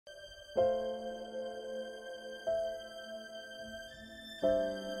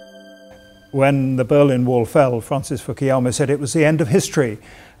When the Berlin Wall fell, Francis Fukuyama said it was the end of history.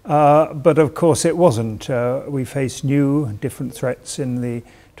 But of course it wasn't. We face new, different threats in the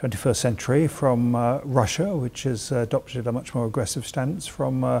 21st century from Russia, which has adopted a much more aggressive stance,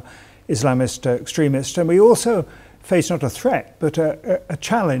 from Islamist extremists. And we also face not a threat, but a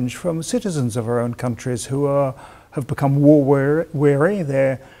challenge from citizens of our own countries who have become war weary.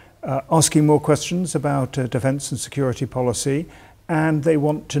 They're asking more questions about defence and security policy. And they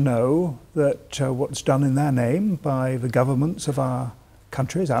want to know that what's done in their name by the governments of our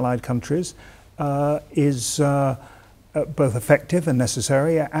countries, allied countries, is both effective and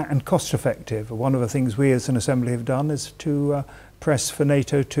necessary and cost effective. One of the things we as an Assembly have done is to press for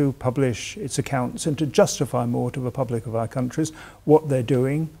NATO to publish its accounts and to justify more to the public of our countries what they're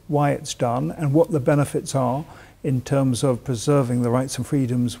doing, why it's done, and what the benefits are in terms of preserving the rights and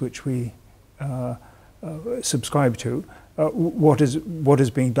freedoms which we subscribe to. What is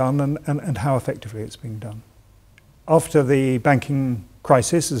being done and how effectively it's being done. After the banking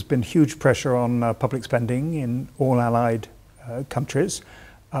crisis, there's been huge pressure on public spending in all allied countries,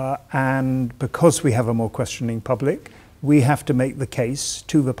 and because we have a more questioning public, we have to make the case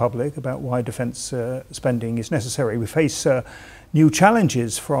to the public about why defence spending is necessary. We face new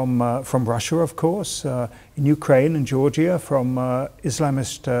challenges from Russia, of course, in Ukraine and Georgia, from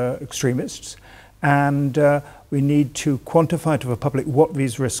Islamist extremists, and we need to quantify to the public what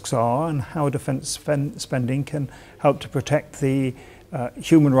these risks are and how defence spending can help to protect the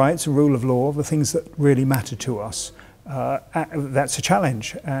human rights and rule of law, the things that really matter to us. That's a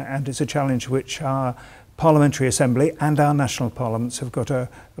challenge, and it's a challenge which our Parliamentary Assembly and our national parliaments have got a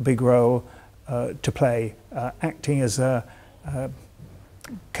big role to play, acting as a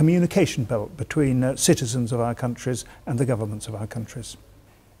communication belt between citizens of our countries and the governments of our countries.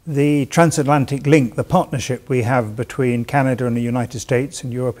 The transatlantic link, the partnership we have between Canada and the United States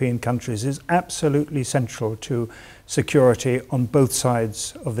and European countries, is absolutely central to security on both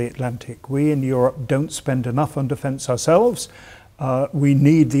sides of the Atlantic. We in Europe don't spend enough on defence ourselves. We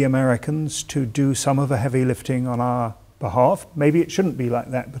need the Americans to do some of the heavy lifting on our behalf. Maybe it shouldn't be like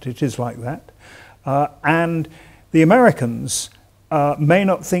that, but it is like that. And the Americans may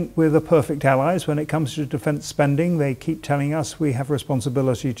not think we're the perfect allies when it comes to defence spending. They keep telling us we have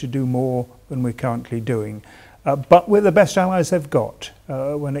responsibility to do more than we're currently doing. But we're the best allies they've got.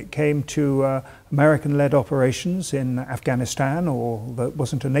 When it came to American-led operations in Afghanistan, or that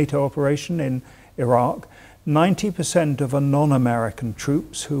wasn't a NATO operation in Iraq, 90% of the non-American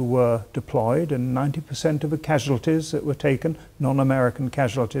troops who were deployed and 90% of the casualties that were taken, non-American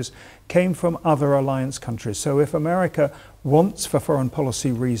casualties, came from other alliance countries. So if America wants, for foreign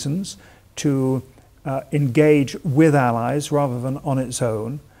policy reasons, to engage with allies rather than on its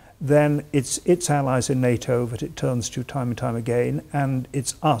own, then it's its allies in NATO that it turns to time and time again, and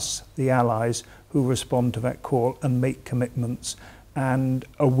it's us, the allies, who respond to that call and make commitments and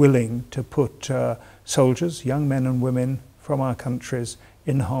are willing to put soldiers, young men and women from our countries,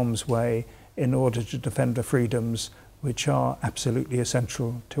 in harm's way in order to defend the freedoms which are absolutely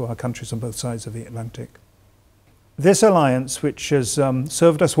essential to our countries on both sides of the Atlantic. This alliance, which has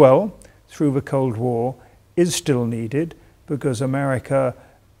served us well through the Cold War, is still needed because America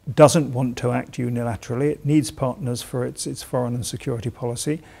doesn't want to act unilaterally. It needs partners for its foreign and security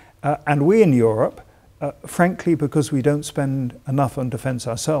policy. And we in Europe, frankly, because we don't spend enough on defence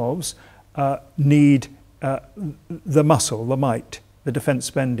ourselves, need the muscle, the might, the defence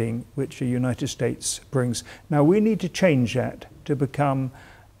spending which the United States brings. Now we need to change that to become,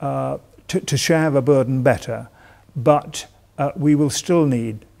 to share the burden better, but we will still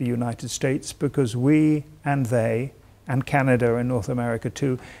need the United States because we and they, and Canada and North America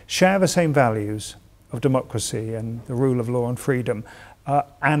too, share the same values of democracy and the rule of law and freedom.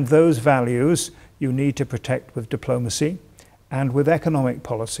 And those values you need to protect with diplomacy and with economic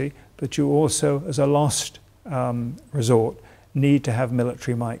policy, but you also, as a last resort, need to have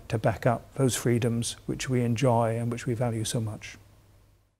military might to back up those freedoms which we enjoy and which we value so much.